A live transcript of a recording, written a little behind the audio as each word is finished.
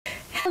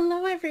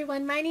Hello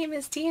everyone, my name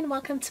is Dee and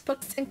welcome to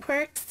Books and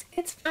Quirks.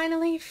 It's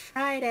finally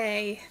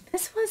Friday.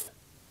 This was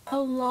a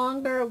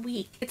longer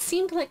week. It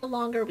seemed like a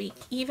longer week,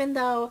 even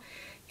though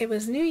it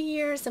was New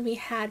Year's and we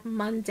had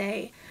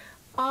Monday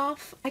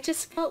off. I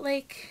just felt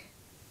like,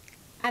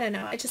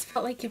 I just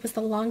felt like it was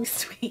the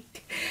longest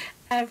week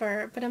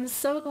ever. But I'm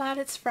so glad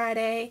it's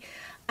Friday.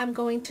 I'm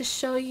going to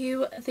show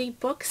you the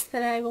books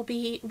that I will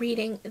be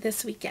reading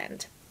this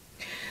weekend.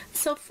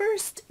 So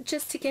first,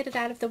 just to get it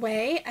out of the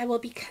way, I will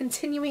be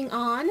continuing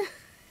on,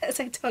 as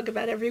I talk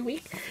about every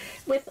week,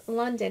 with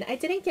London. I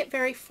didn't get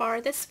very far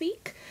this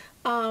week.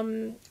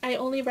 I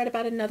only read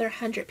about another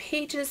 100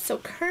 pages, so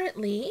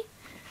currently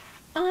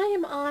I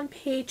am on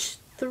page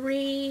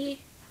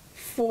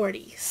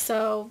 340,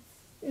 so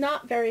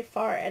not very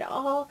far at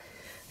all.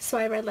 So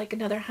I read like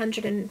another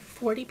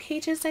 140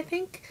 pages, I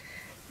think.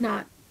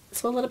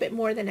 So a little bit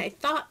more than I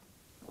thought.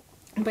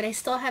 But I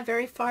still have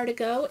very far to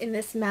go in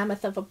this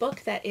mammoth of a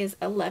book that is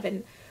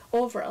over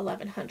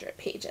 1,100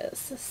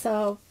 pages.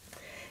 So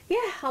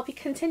yeah, I'll be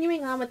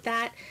continuing on with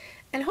that.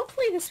 And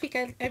hopefully this week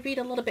I read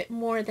a little bit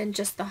more than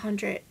just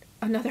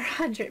another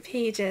 100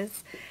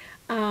 pages.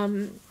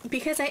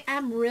 Because I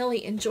am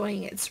really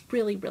enjoying it. It's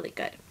really, really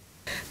good.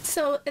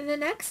 So the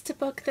next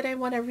book that I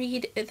want to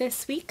read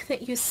this week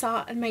that you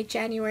saw in my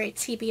January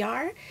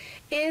TBR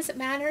is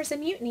Manners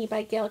and Mutiny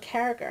by Gail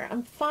Carriger.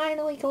 I'm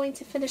finally going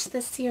to finish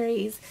this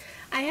series.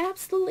 I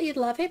absolutely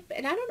love it,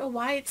 and I don't know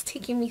why it's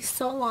taking me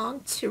so long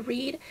to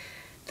read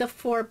the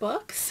 4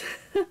 books,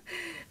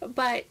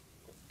 but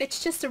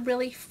it's just a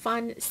really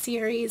fun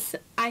series.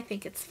 I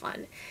think it's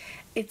fun.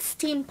 It's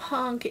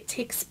steampunk, it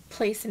takes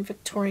place in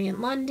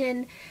Victorian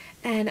London,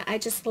 and I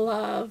just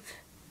love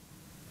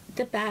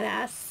the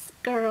badass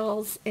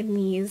girls in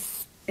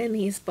these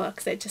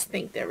books. I just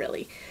think they're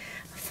really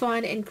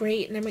fun and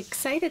great, and I'm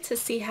excited to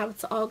see how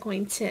it's all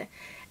going to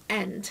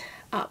end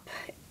up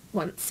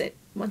once it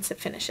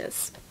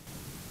finishes.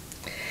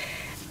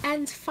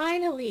 And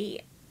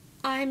finally,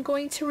 I'm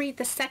going to read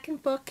the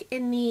second book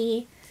in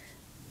the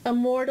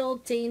Immortal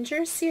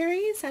Danger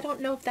series. I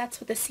don't know if that's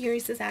what the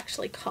series is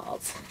actually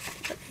called.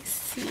 Let me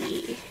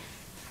see.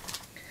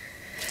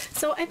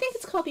 So I think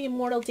it's called the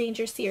Immortal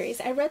Danger series.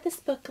 I read this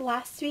book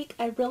last week.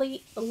 I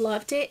really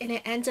loved it, and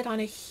it ended on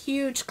a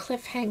huge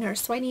cliffhanger,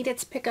 so I needed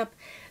to pick up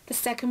the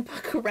second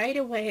book right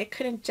away. I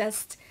couldn't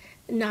just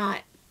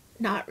not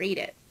read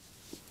it.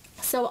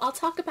 So I'll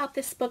talk about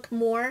this book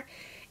more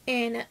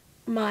in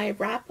my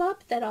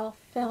wrap-up that I'll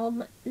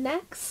film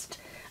next,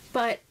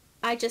 but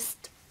I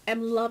just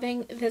am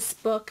loving this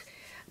book.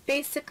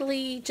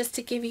 Basically, just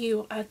to give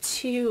you a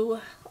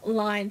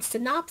 2-line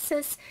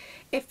synopsis,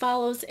 it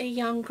follows a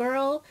young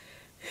girl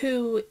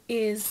who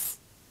is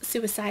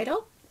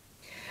suicidal,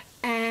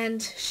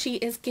 and she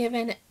is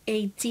given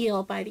a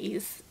deal by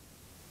these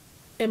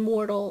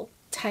immortal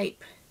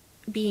type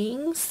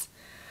beings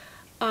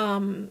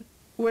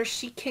where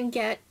she can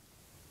get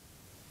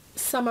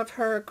some of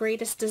her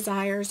greatest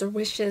desires or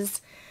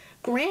wishes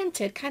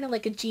granted, kind of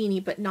like a genie,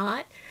 but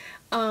not.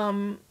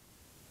 And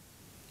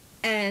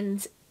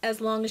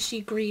as long as she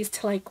agrees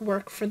to like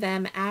work for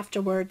them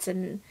afterwards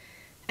and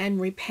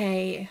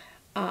repay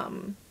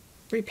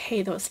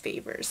those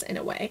favors in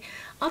a way.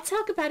 I'll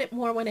talk about it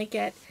more when I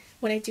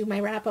do my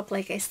wrap up,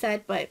 like I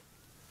said, but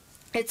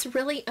it's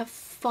really a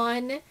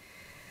fun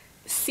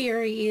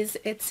series.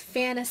 It's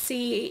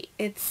fantasy,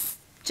 it's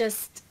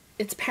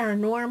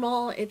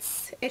paranormal,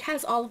 it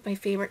has all of my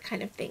favorite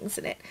kind of things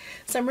in it.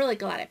 So I'm really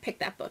glad I picked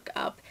that book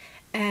up,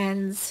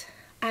 and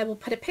I will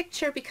put a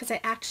picture because I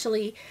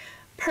actually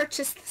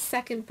purchased the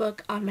second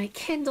book on my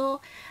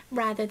Kindle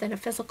rather than a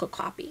physical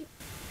copy.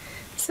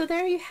 So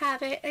there you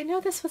have it. I know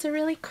this was a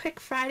really quick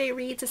Friday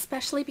reads,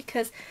 especially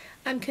because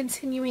I'm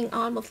continuing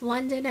on with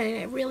London, and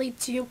I really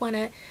do want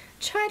to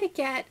try to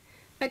get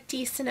a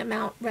decent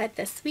amount read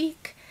this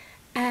week.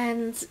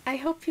 And I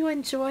hope you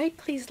enjoyed.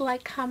 Please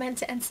like,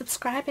 comment, and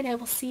subscribe, and I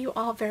will see you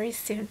all very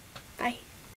soon. Bye.